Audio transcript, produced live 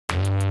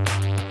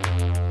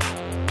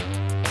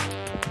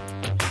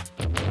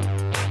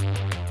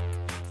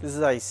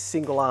is a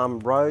single arm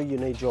row. You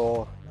need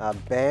your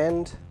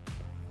band.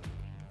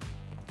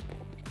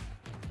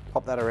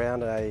 Pop that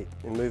around a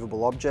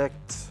immovable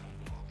object.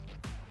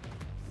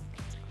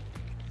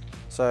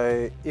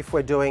 So if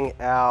we're doing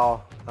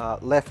our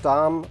left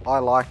arm, I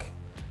like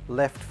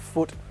left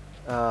foot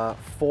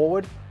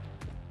forward.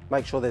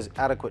 Make sure there's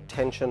adequate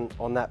tension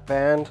on that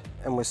band,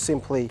 and we're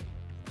simply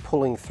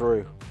pulling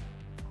through.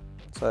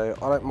 So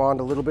I don't mind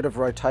a little bit of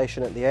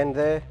rotation at the end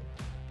there.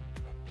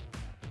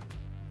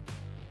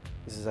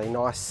 This is a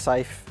nice,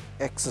 safe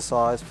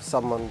exercise for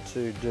someone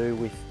to do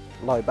with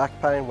low back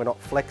pain. We're not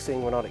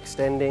flexing, we're not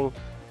extending,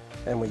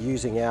 and we're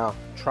using our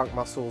trunk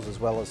muscles as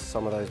well as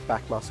some of those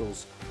back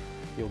muscles.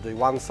 You'll do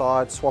one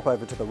side, swap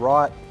over to the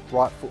right,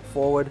 right foot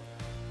forward,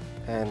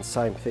 and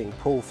same thing,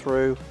 pull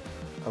through,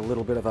 a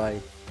little bit of a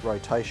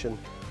rotation.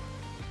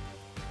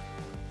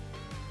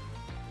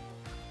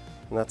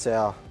 And that's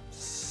our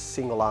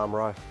single arm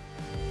row.